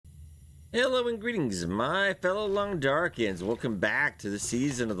Hello and greetings, my fellow Long Darkins. Welcome back to the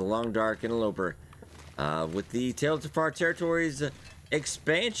season of the Long Dark Interloper. With the Tales of Far Territories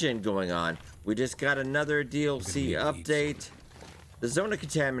expansion going on, we just got another DLC update. The Zone of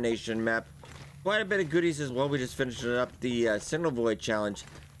Contamination map. Quite a bit of goodies as well. We just finished up the Signal Void Challenge.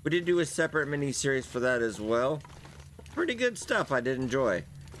 We did do a separate mini-series for that as well. Pretty good stuff I did enjoy.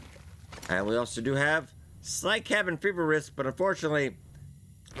 And we also do have slight cabin fever risk, but unfortunately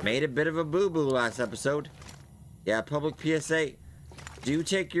made a bit of a boo-boo last episode. Yeah, public PSA. Do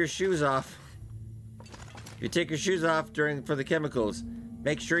take your shoes off. If you take your shoes off for the chemicals,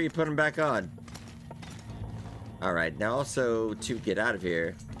 make sure you put them back on. Alright, now also to get out of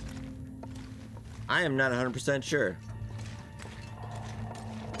here, I am not 100% sure.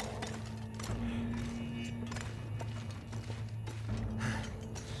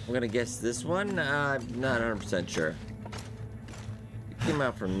 I'm gonna guess this one. I'm not 100% sure. Came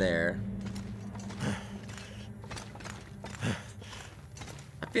out from there.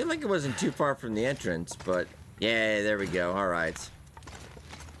 I feel like it wasn't too far from the entrance, but yeah, there we go. All right.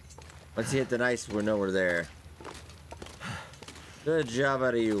 Once you hit the ice, we know we're there. Good job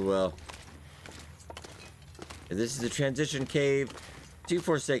out of you, Will. This is the transition cave to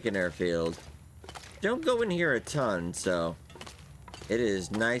Forsaken Airfield. Don't go in here a ton, so it is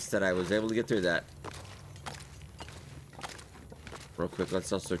nice that I was able to get through that. Real quick,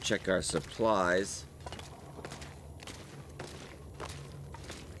 let's also check our supplies.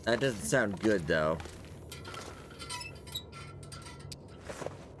 That doesn't sound good, though.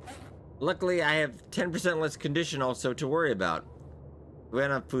 Luckily, I have 10% less condition also to worry about. We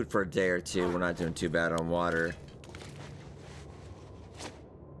had enough food for a day or two. We're not doing too bad on water.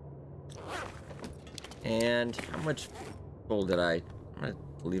 And how much full did I? I'm gonna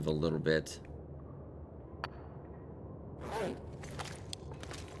leave a little bit.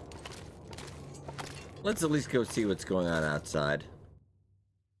 Let's at least go see what's going on outside.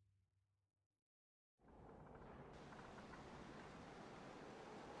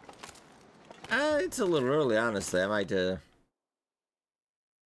 It's a little early, honestly. I might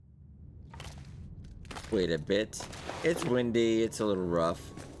wait a bit. It's windy. It's a little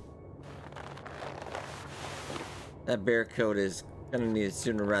rough. That bear coat is gonna need it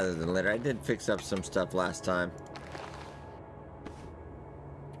sooner rather than later. I did fix up some stuff last time.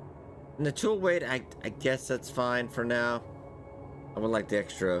 And the tool weight, I guess that's fine for now. I would like the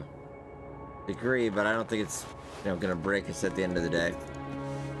extra degree, but I don't think it's, gonna break us at the end of the day.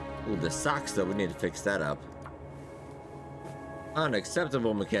 Ooh, the socks though, we need to fix that up.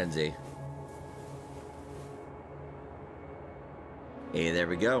 Unacceptable, Mackenzie. Hey, there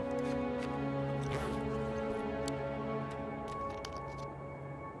we go.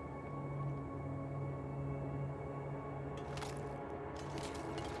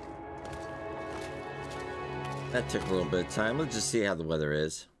 That took a little bit of time. Let's just see how the weather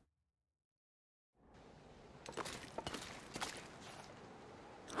is.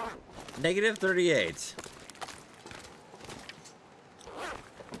 Negative 38.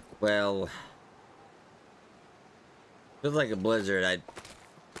 Well, feels like a blizzard. I'd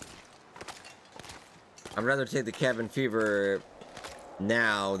rather take the cabin fever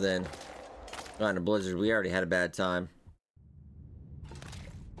now than not in a blizzard. We already had a bad time.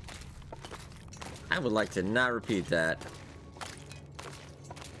 I would like to not repeat that.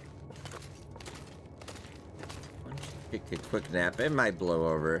 Why don't you take a quick nap? It might blow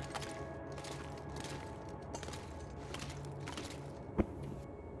over.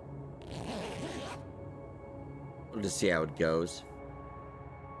 We'll just see how it goes.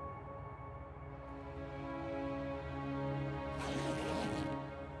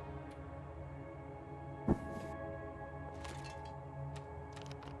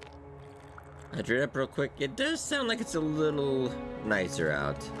 Hydrate up real quick. It does sound like it's a little nicer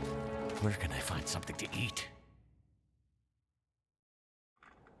out. Where can I find something to eat?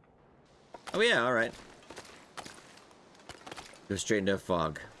 Oh yeah, alright. Go straight into a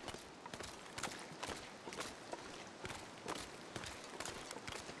fog.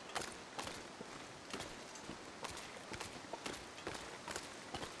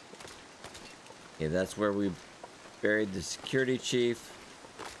 Yeah, that's where we buried the security chief.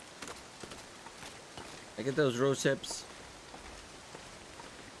 I get those rose hips.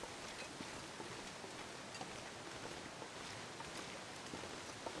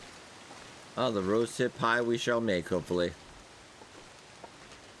 Oh, the rose hip pie we shall make, hopefully.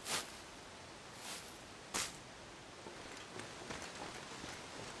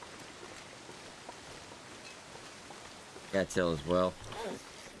 Cattail as well.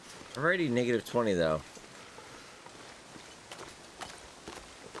 Already negative 20 though.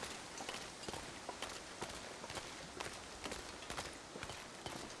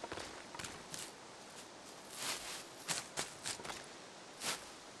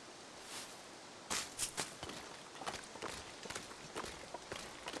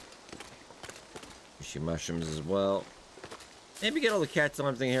 Fishy mushrooms as well. Maybe get all the cats on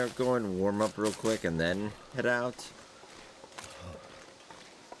everything here going, warm up real quick, and then head out.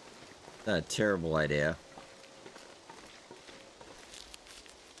 Not a terrible idea.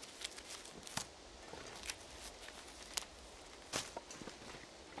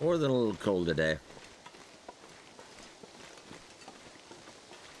 More than a little cold today.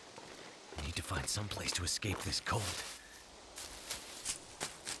 I need to find some place to escape this cold.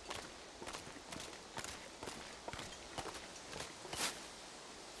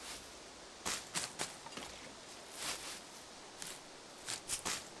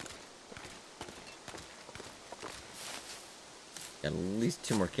 Got at least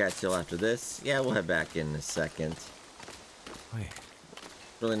 2 more cats still after this. Yeah, we'll head back in a second. Wait.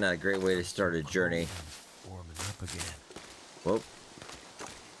 Really not a great way to start a journey. Warming up again. Whoa.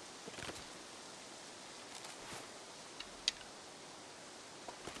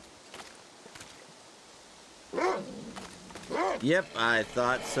 Yep, I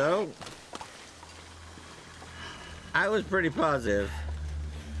thought so. I was pretty positive.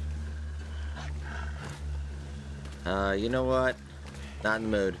 You know what? Not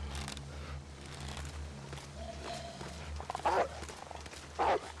in the mood.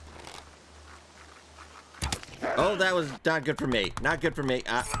 Oh, that was not good for me. Not good for me.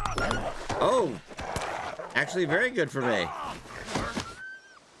 Oh! Actually, very good for me.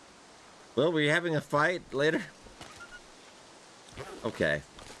 Will, were you having a fight later? Okay.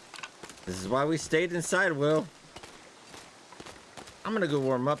 This is why we stayed inside, Will. I'm gonna go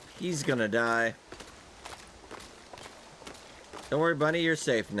warm up. He's gonna die. Don't worry, Bunny. You're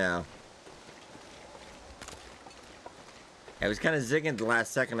safe now. I was kind of zigging at the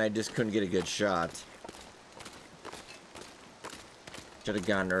last second. I just couldn't get a good shot. Should have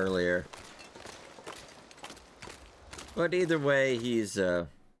gone earlier. But either way, he's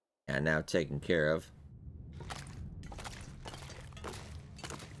now taken care of.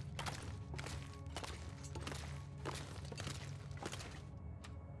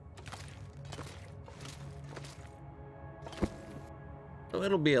 So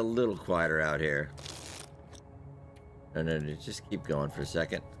it'll be a little quieter out here. No, just keep going for a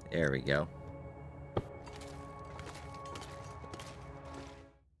second. There we go.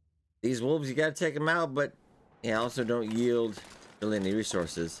 These wolves, you gotta take them out, but yeah, also don't yield really any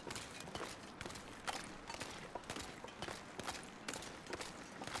resources.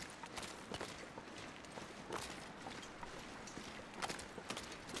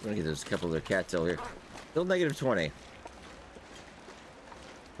 I'm gonna get those couple of their cats over here. Still negative 20.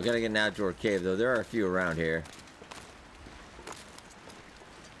 We gotta get an outdoor cave, though. There are a few around here.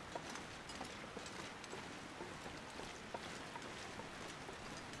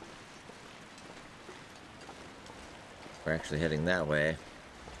 We're actually heading that way.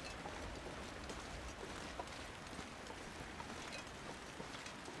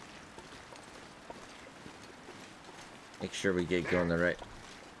 Make sure we get going the right...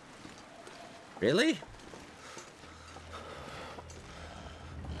 Really?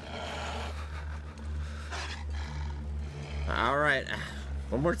 Alright.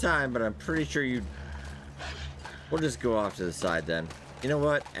 One more time, but I'm pretty sure you... We'll just go off to the side then. You know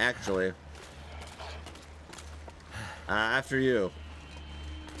what? Actually... after you.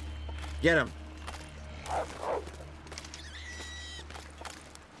 Get him.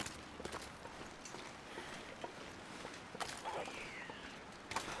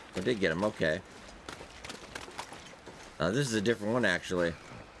 I did get him, okay. This is a different one, actually.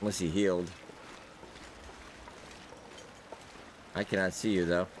 Unless he healed. I cannot see you,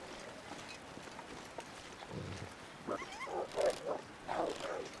 though.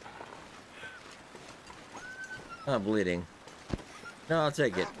 Oh, bleeding. No, I'll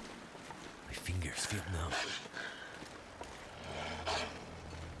take it. My fingers feel numb.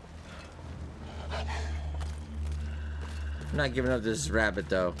 I'm not giving up this rabbit,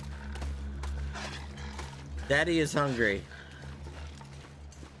 though. Daddy is hungry.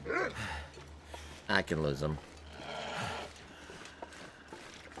 I can lose him.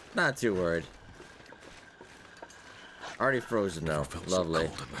 Not too worried. Already frozen, though. Lovely.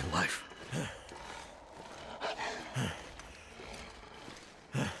 So cold in my life.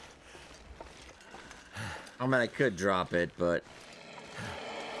 I mean, I could drop it, but...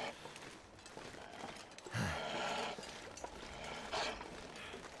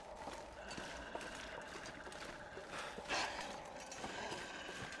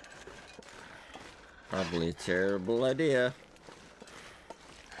 Probably a terrible idea.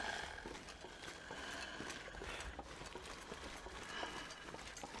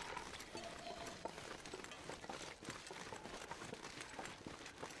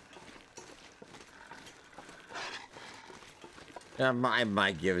 I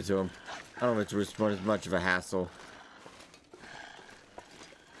might give it to him. I don't know if it's as much of a hassle.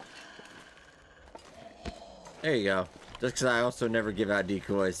 There you go. Just because I also never give out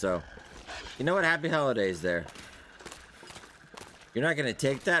decoys, so... You know what? Happy holidays there. You're not gonna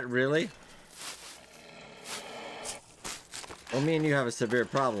take that, really? Well, me and you have a severe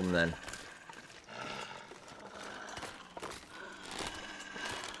problem, then.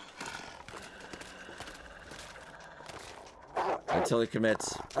 Until he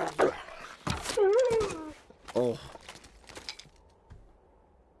commits. Oh.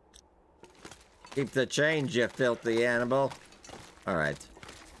 Keep the change, you filthy animal. Alright.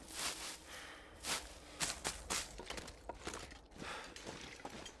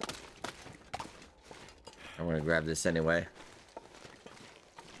 I'm gonna grab this anyway.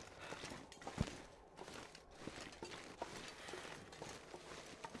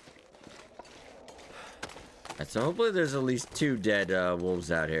 Alright, so hopefully there's at least 2 dead wolves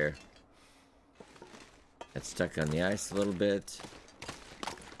out here. That's stuck on the ice a little bit.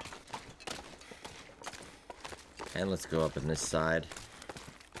 And let's go up on this side.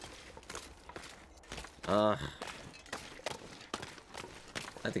 Let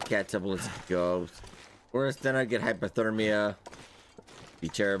the cat temple let's go. Worse, then I'd get hypothermia. Be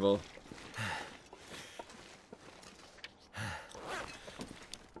terrible.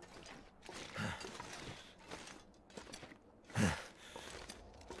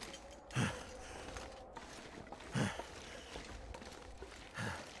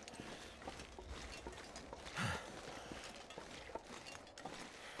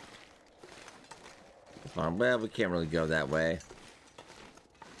 Well, we can't really go that way.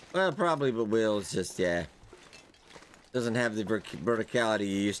 Well, probably, but Will is just, yeah. Doesn't have the verticality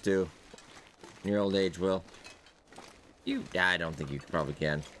you used to in your old age, Will. I don't think you probably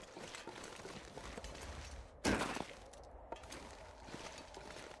can.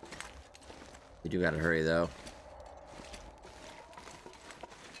 You do gotta hurry, though.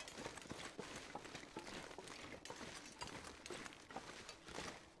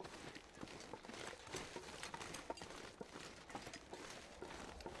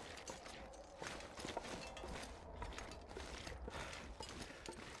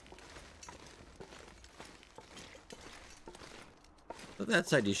 But that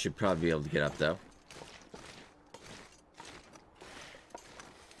side you should probably be able to get up, though.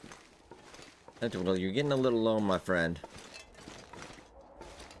 Well, you're getting a little low, my friend.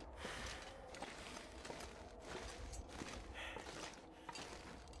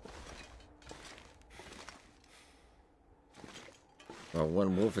 Well,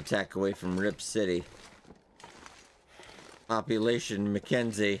 1 wolf attack away from Rip City. Population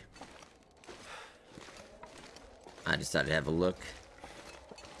Mackenzie. I decided to have a look.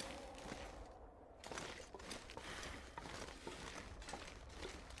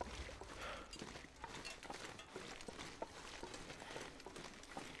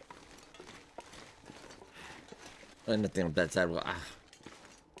 Nothing up that side. Well,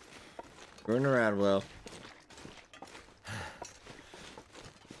 run around, Will.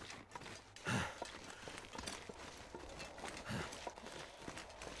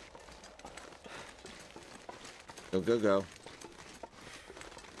 Go, go, go.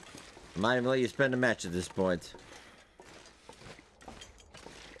 I might even let you spend a match at this point.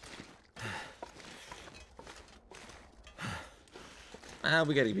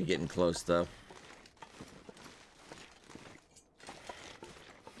 We gotta be getting close, though.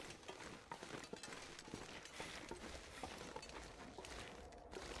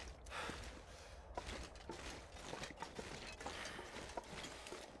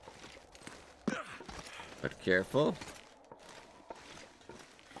 But careful.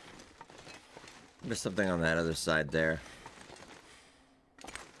 There's something on that other side there.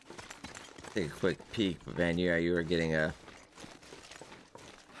 Take a quick peek, but man, yeah, you were getting a...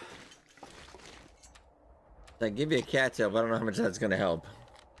 I give you a cattail, but I don't know how much that's gonna help.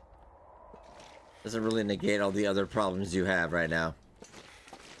 Doesn't really negate all the other problems you have right now.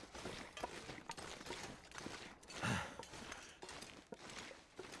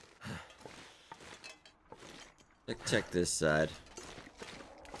 Check this side.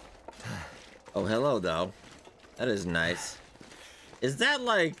 Oh, hello, though. That is nice. Is that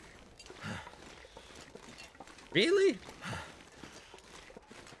like... Really?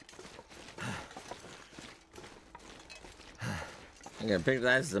 I'm gonna pick...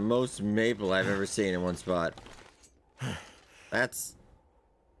 That's the most maple I've ever seen in one spot. That's...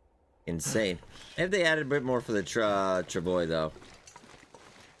 insane. Maybe they added a bit more for the travois, though.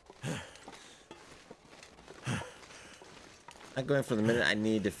 I'm going for the minute I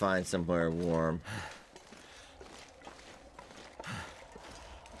need to find somewhere warm.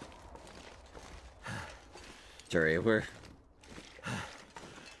 Terry, we're...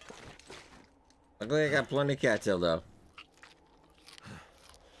 Luckily I got plenty of cattail though.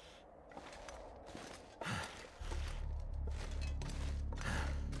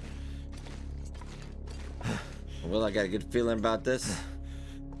 Well, I got a good feeling about this.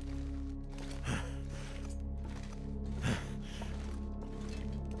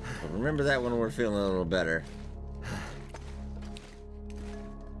 But remember that when we're feeling a little better.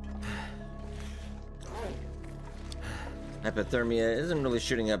 Hypothermia isn't really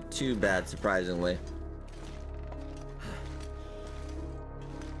shooting up too bad, surprisingly.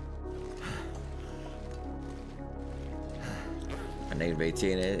 A negative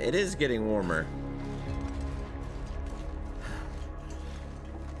 18. It is getting warmer.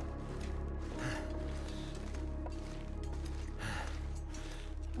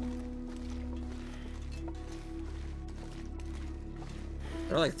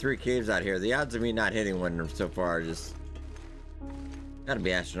 There are like 3 caves out here. The odds of me not hitting one so far are just gotta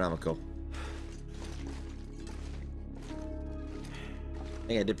be astronomical. I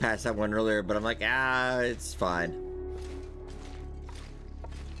think I did pass that one earlier, but I'm like, it's fine.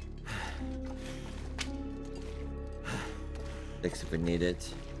 Fix if we need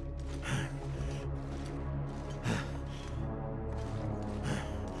it.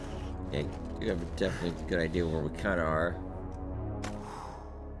 Yeah, you have a definitely good idea where we kind of are.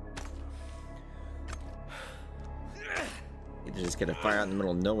 You just get a fire out in the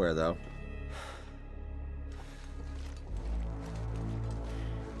middle of nowhere, though.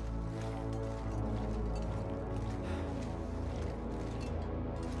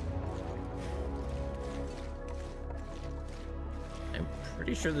 I'm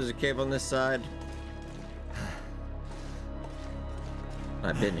pretty sure there's a cave on this side.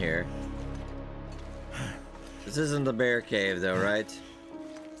 I've been here. This isn't the bear cave, though, right?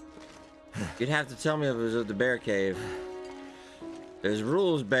 You'd have to tell me if it was the bear cave. There's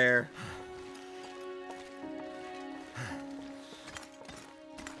rules, bear.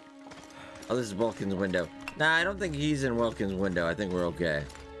 Oh, this is Welkin's window. Nah, I don't think he's in Welkin's window. I think we're okay.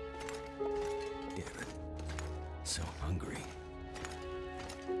 Damn it. So hungry.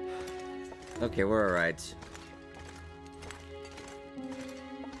 Okay, we're alright.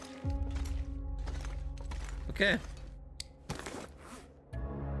 Okay.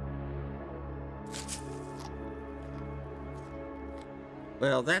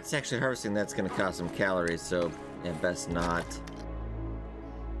 Well, that's actually harvesting. That's going to cost some calories, so yeah, best not.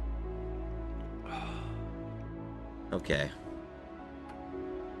 Okay.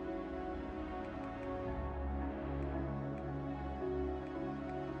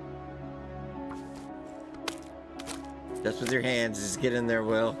 Just with your hands, just get in there,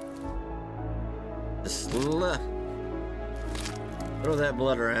 Will. Just throw that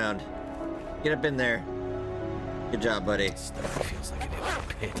blood around. Get up in there. Good job, buddy. Stuff feels like an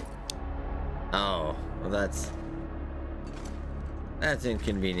empty pit. Oh, well that's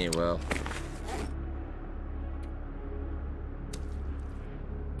inconvenient, Will.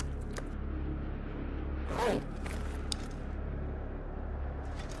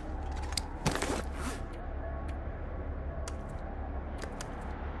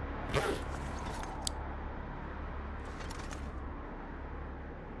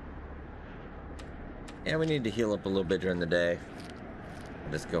 Yeah, we need to heal up a little bit during the day.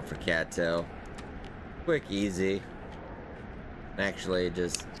 Just go for cattail. Quick, easy. Actually,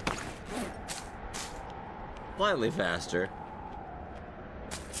 just slightly faster.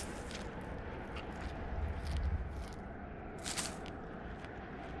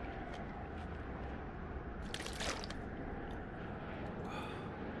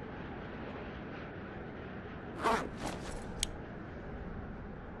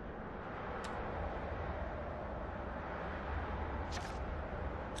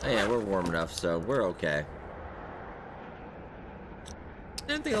 Oh, yeah, we're warm enough, so we're okay.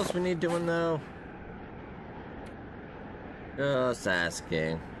 Anything else we need doing, though? Just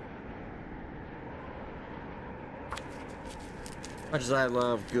asking. Much as I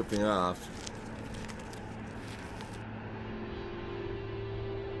love goofing off.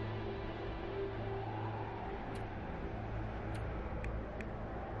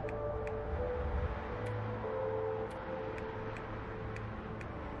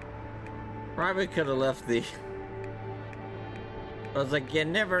 Probably could have left the... I was like, you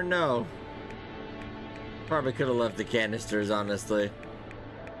never know. Probably could have left the canisters, honestly.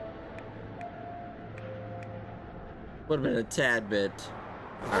 Would have been a tad bit.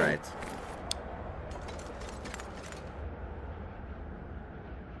 Alright.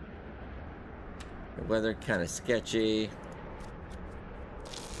 The weather kind of sketchy.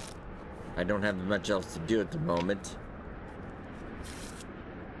 I don't have much else to do at the moment.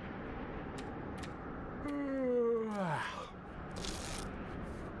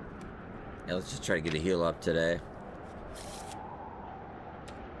 Yeah, let's just try to get a heal up today.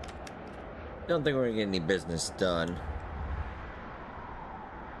 Don't think we're gonna get any business done.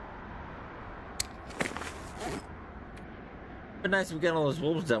 But nice if we got all those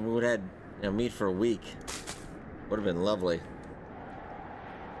wolves done. We would have had, you know, meat for a week. Would have been lovely.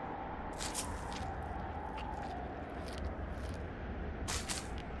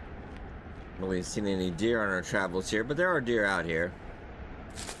 Not really seen any deer on our travels here, but there are deer out here.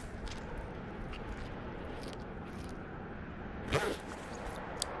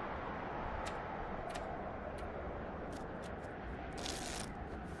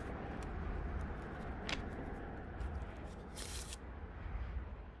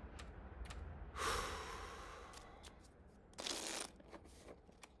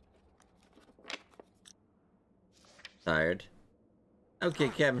 Tired. Okay,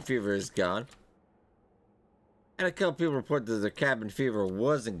 cabin fever is gone. And a couple people report that the cabin fever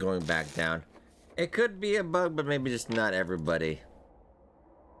wasn't going back down. It could be a bug, but maybe just not everybody.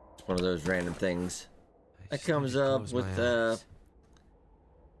 It's one of those random things that comes up with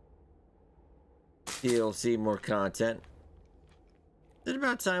DLC, more content. Is it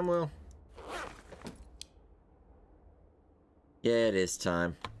about time, Will? Yeah, it is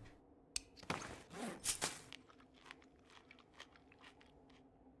time.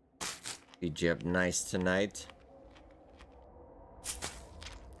 Feed you up nice tonight.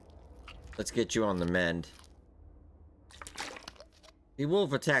 Let's get you on the mend. The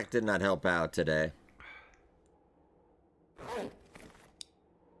wolf attack did not help out today.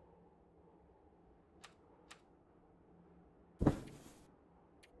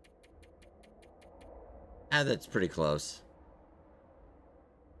 Ah, that's pretty close.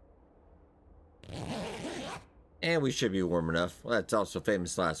 And we should be warm enough. Well, that's also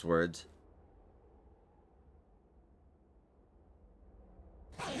famous last words.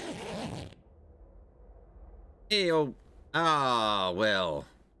 Hey, oh. Ah, well.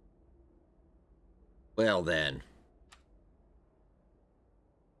 Well, then.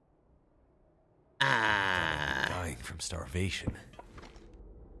 Ah. Dying from starvation.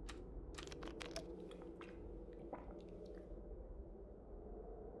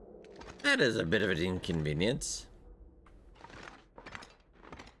 That is a bit of an inconvenience.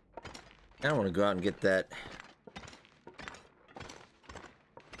 I don't want to go out and get that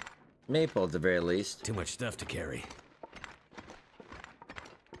maple at the very least. Too much stuff to carry.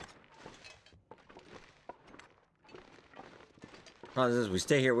 Problem is, we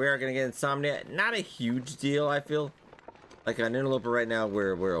stay here, we are going to get insomnia. Not a huge deal, I feel. Like on Interloper right now,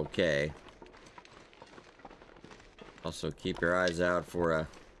 we're okay. Also, keep your eyes out for a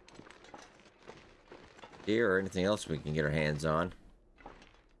deer or anything else we can get our hands on.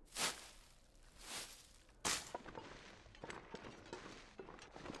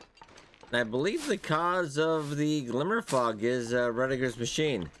 And I believe the cause of the glimmer fog is Rudiger's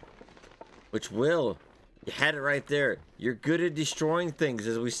machine. Which will, you had it right there. You're good at destroying things,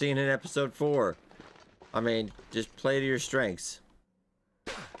 as we've seen in episode 4. I mean, just play to your strengths.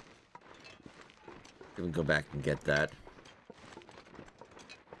 We can go back and get that.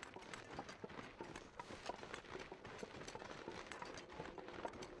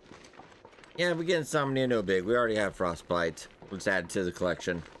 Yeah, if we get insomnia, no big. We already have frostbite. Let's add it to the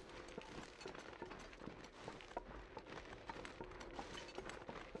collection.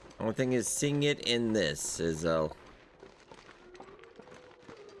 Only thing is, seeing it in this is, should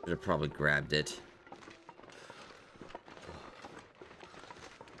have probably grabbed it.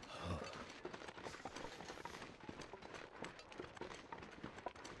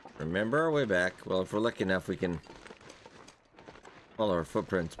 Remember our way back. Well, if we're lucky enough, we can follow our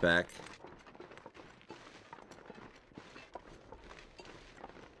footprints back.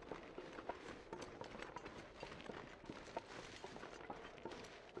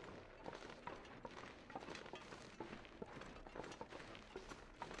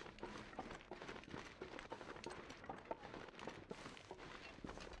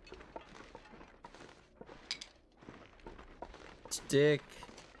 Stick.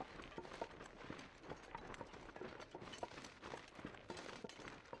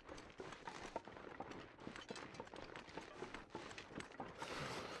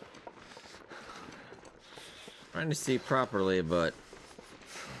 Trying to see properly, but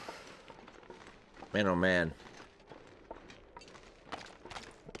man, oh man.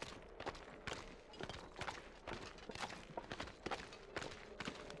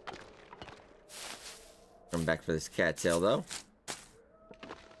 Come back for this cattail, though.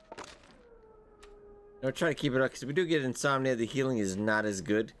 I'll try to keep it up because we do get insomnia. The healing is not as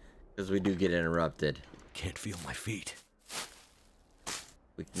good because we do get interrupted. Can't feel my feet.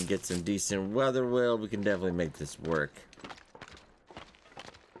 We can get some decent weather, Will. We can definitely make this work.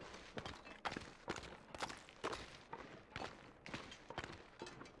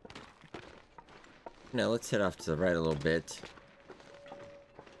 Now let's head off to the right a little bit.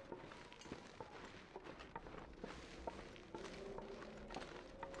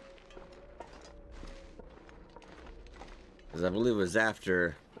 Because I believe it was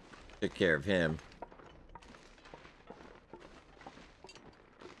after I took care of him.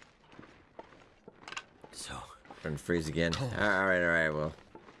 So. Trying to freeze again. Alright, well.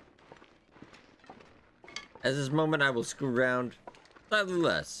 At this moment, I will screw around slightly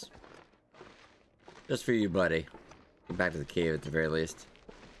less. Just for you, buddy. Get back to the cave at the very least.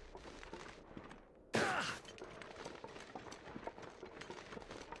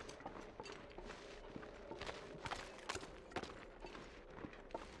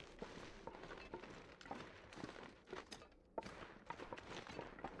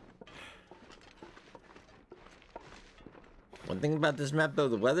 One thing about this map, though,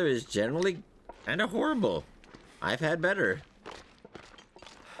 the weather is generally kind of horrible. I've had better.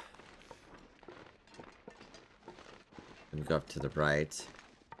 Let me go up to the right.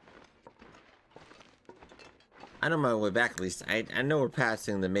 I know my way back, at least. I know we're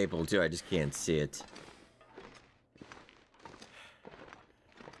passing the maple, too. I just can't see it.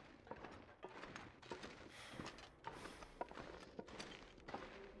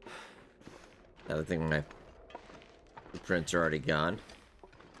 Another thing, my footprints are already gone.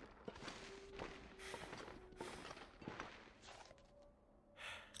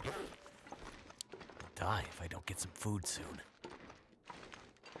 Die if I don't get some food soon.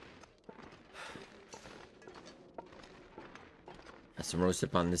 Got some roast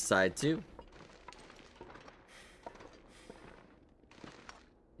up on this side too.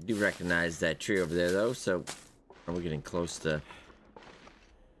 I do recognize that tree over there though, so we're getting close to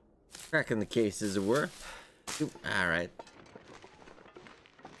cracking the case as it were. Alright.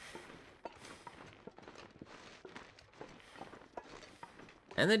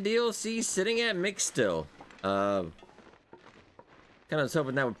 And the DLC sitting at mixed still. Kind of was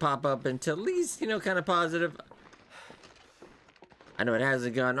hoping that would pop up into at least, you know, kind of positive. I know it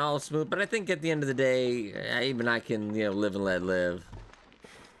hasn't gone all smooth, but I think at the end of the day, even I can, you know, live and let live.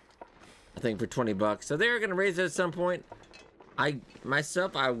 I think for 20 bucks. So they're going to raise it at some point. I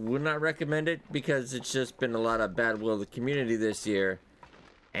would not recommend it because it's just been a lot of bad will of the community this year.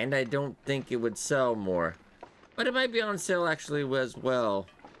 And I don't think it would sell more. But it might be on sale actually as well.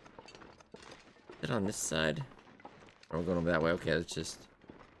 Is it on this side? Or we're going over that way? Okay, let's just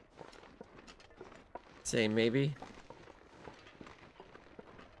say maybe.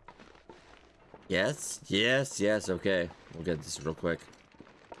 Yes, okay. We'll get this real quick.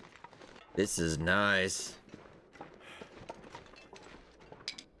 This is nice.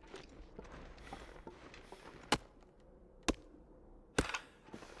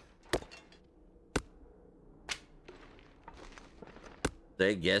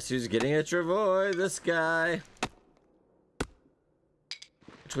 Say, guess who's getting a Travoy? This guy.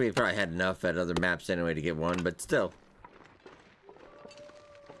 Which we probably had enough at other maps anyway to get one, but still.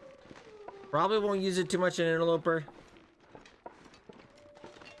 Probably won't use it too much in Interloper.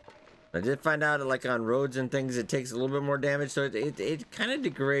 I did find out, like on roads and things, it takes a little bit more damage, so it kind of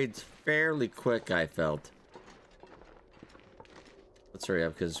degrades fairly quick, I felt. Let's hurry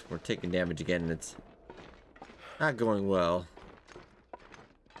up, because we're taking damage again, and it's not going well.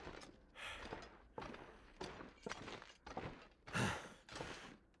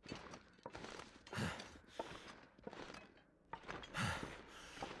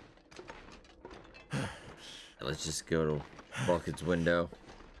 Let's just go to Bulkhead's window.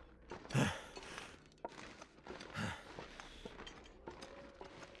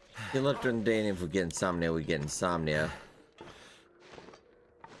 He looked in the day, and if we get insomnia, we get insomnia.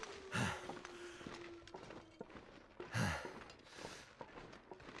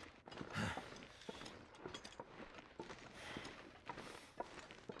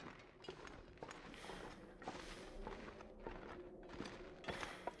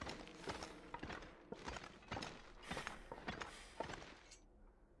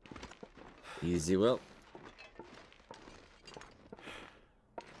 Easy, Will.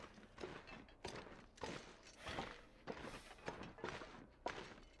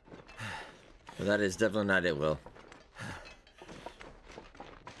 Well, that is definitely not it, Will.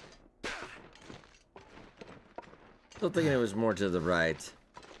 Still thinking it was more to the right.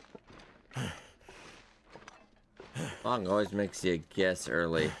 Long always makes you guess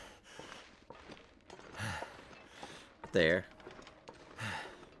early. got there.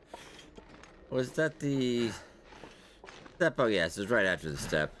 Was that the step? Oh yes, it's right after the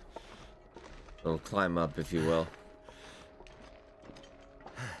step. We'll climb up, if you will.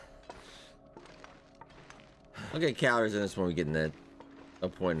 I'll get calories in this when we get in that. No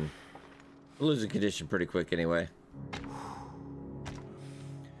point in losing condition pretty quick anyway.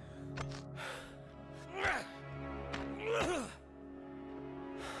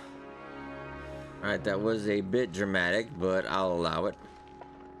 Alright, that was a bit dramatic, but I'll allow it.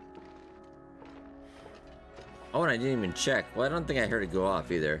 Oh, and I didn't even check. Well, I don't think I heard it go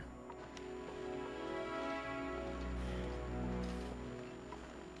off either.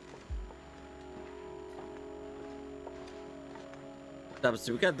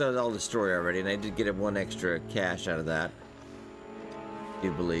 So we got all the story already, and I did get one extra cash out of that. Do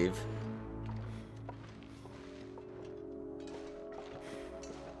you believe?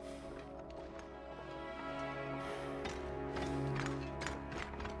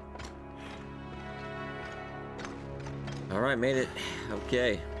 All right, made it.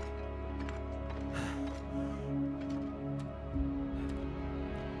 Okay.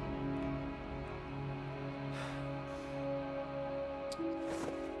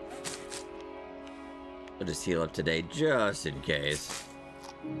 I'll just heal up today, just in case.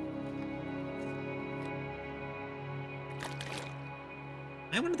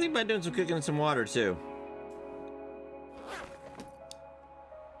 I'm gonna think about doing some cooking and some water too.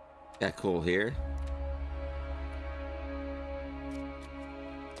 Got cool here.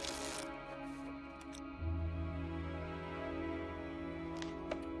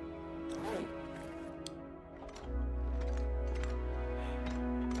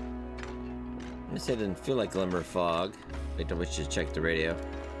 I didn't feel like glimmer fog. I think we should check the radio.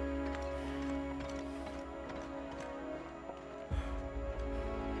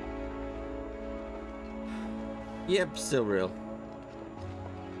 Yep, still real.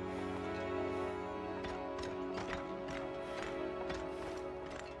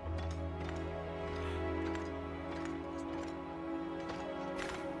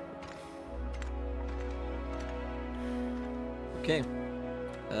 Okay.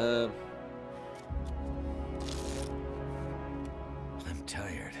 I'm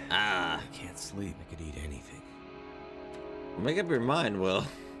tired. I can't sleep. I could eat anything. Make up your mind, Will.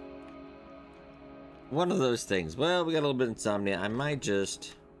 One of those things. Well, we got a little bit of insomnia. I might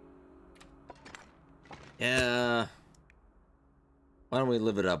just... Yeah. Why don't we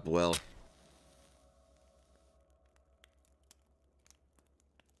live it up, Will?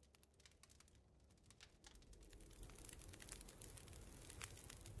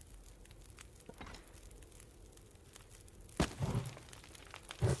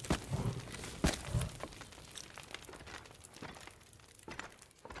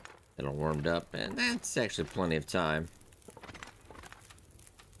 It'll warmed up, and that's actually plenty of time.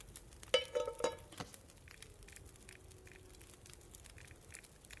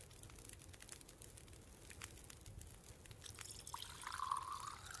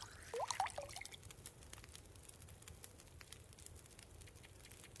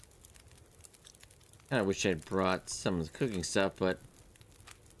 I wish I'd brought some of the cooking stuff, but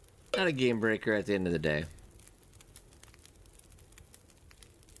not a game breaker at the end of the day.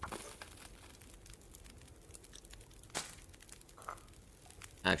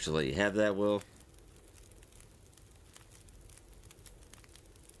 Actually, you have that, Will?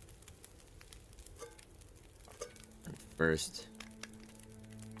 First,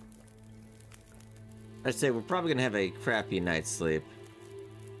 I'd say we're probably gonna have a crappy night's sleep.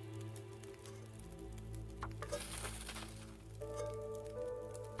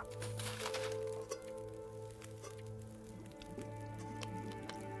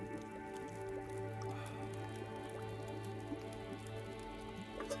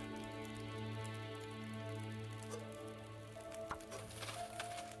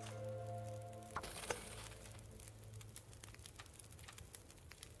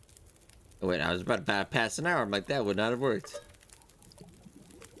 Oh, wait, I was about to pass an hour. I'm like, that would not have worked.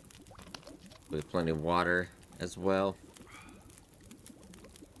 With plenty of water as well.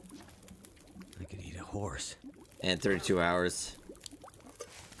 I could eat a horse. And 32 hours.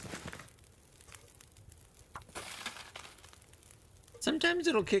 Sometimes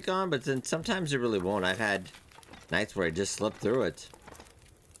it'll kick on, but then sometimes it really won't. I've had nights where I just slept through it.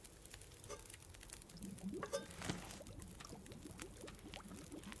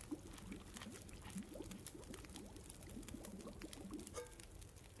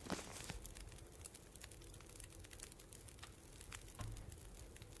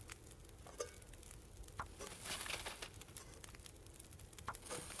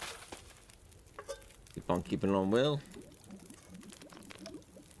 Keep on keeping on, Will.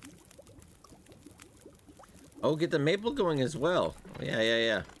 Oh, get the maple going as well. Yeah, yeah,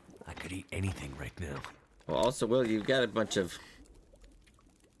 yeah. I could eat anything right now. Well, also, Will, you've got a bunch of...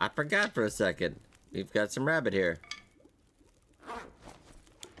 I forgot for a second. We've got some rabbit here.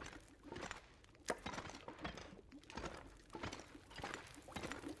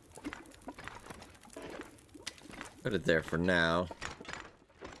 Put it there for now.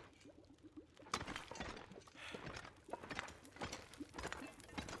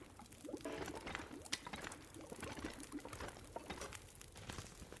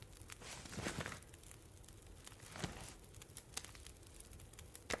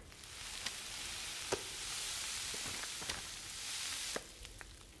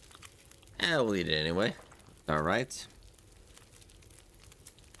 We'll eat it anyway. All right.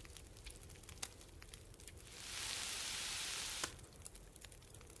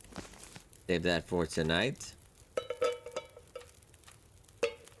 Save that for tonight.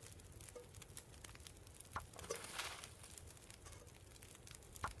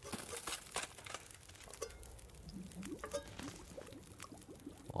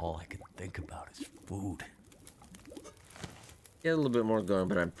 All I can think about is food. Get a little bit more going,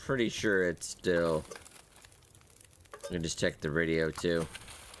 but I'm pretty sure it's still... I can just check the radio too.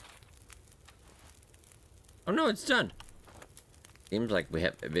 Oh no, it's done. Seems like we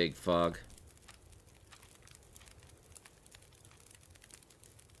have a big fog.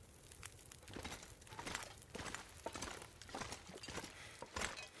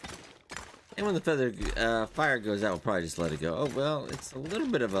 And when the fire goes out, we'll probably just let it go. Oh, well, it's a little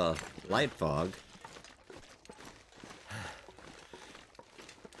bit of a light fog.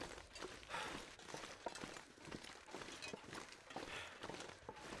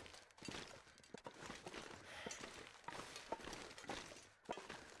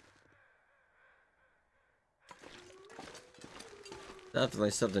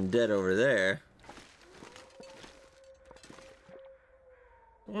 Definitely something dead over there.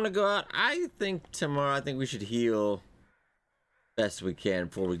 I want to go out. I think tomorrow, I think we should heal best we can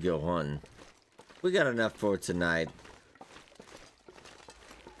before we go hunting. We got enough for tonight.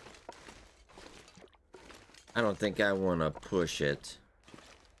 I don't think I want to push it.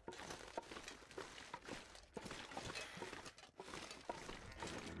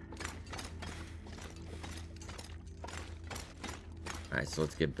 Alright, so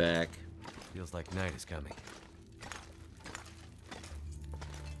let's get back. Feels like night is coming.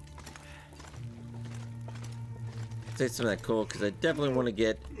 Take some of that coal because I definitely want to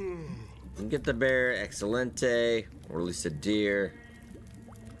get the bear excelente, or at least a deer.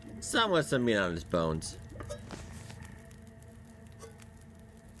 Somewhat some meat on his bones.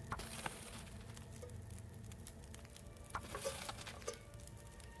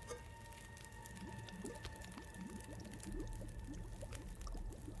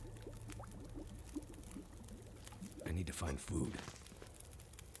 I need to find food.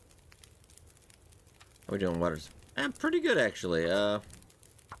 How are we doing waters? Pretty good actually. I'm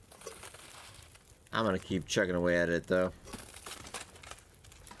gonna keep chugging away at it though.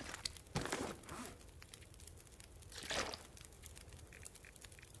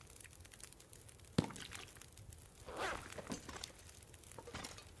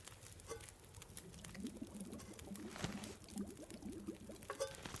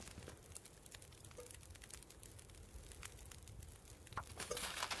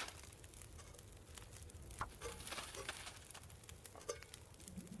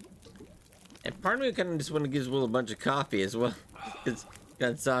 And part of me kind of just want to give Will a bunch of coffee as well. It's got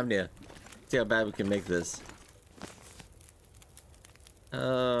insomnia. See how bad we can make this.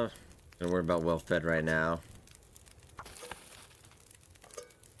 Don't worry about well fed right now.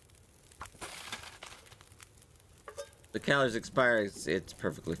 The calories expire, it's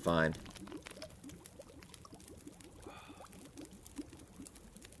perfectly fine.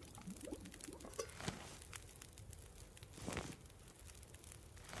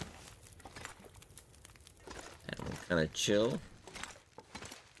 Kind of chill.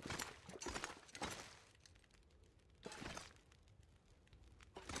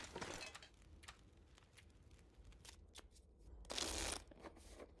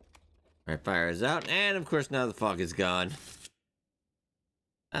 Alright, fire is out, and of course now the fog is gone.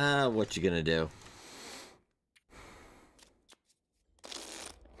 What you gonna do?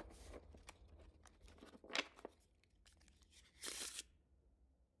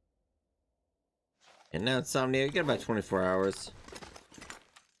 And now insomnia, you got about 24 hours.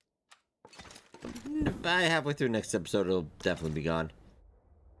 By halfway through next episode, it'll definitely be gone.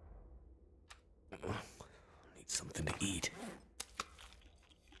 Need something to eat.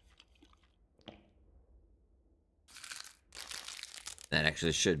 That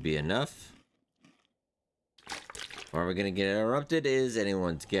actually should be enough. Or are we gonna get interrupted is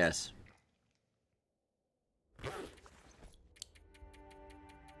anyone's guess.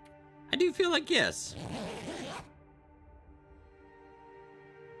 I do feel like yes.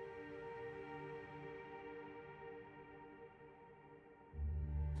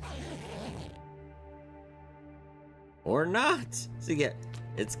 Or not. See, yeah,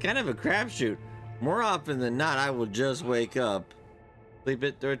 it's kind of a crapshoot. More often than not, I will just wake up, sleep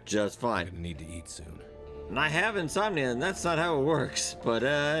it through just fine. I'm gonna need to eat soon. And I have insomnia, and that's not how it works. But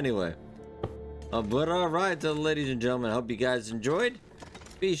anyway. But alright, ladies and gentlemen, I hope you guys enjoyed.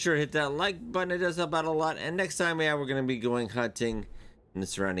 Be sure to hit that like button, it does help out a lot. And next time, yeah, we're going to be going hunting in the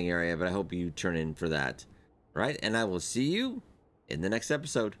surrounding area, but I hope you turn in for that. Right? And I will see you in the next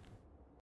episode.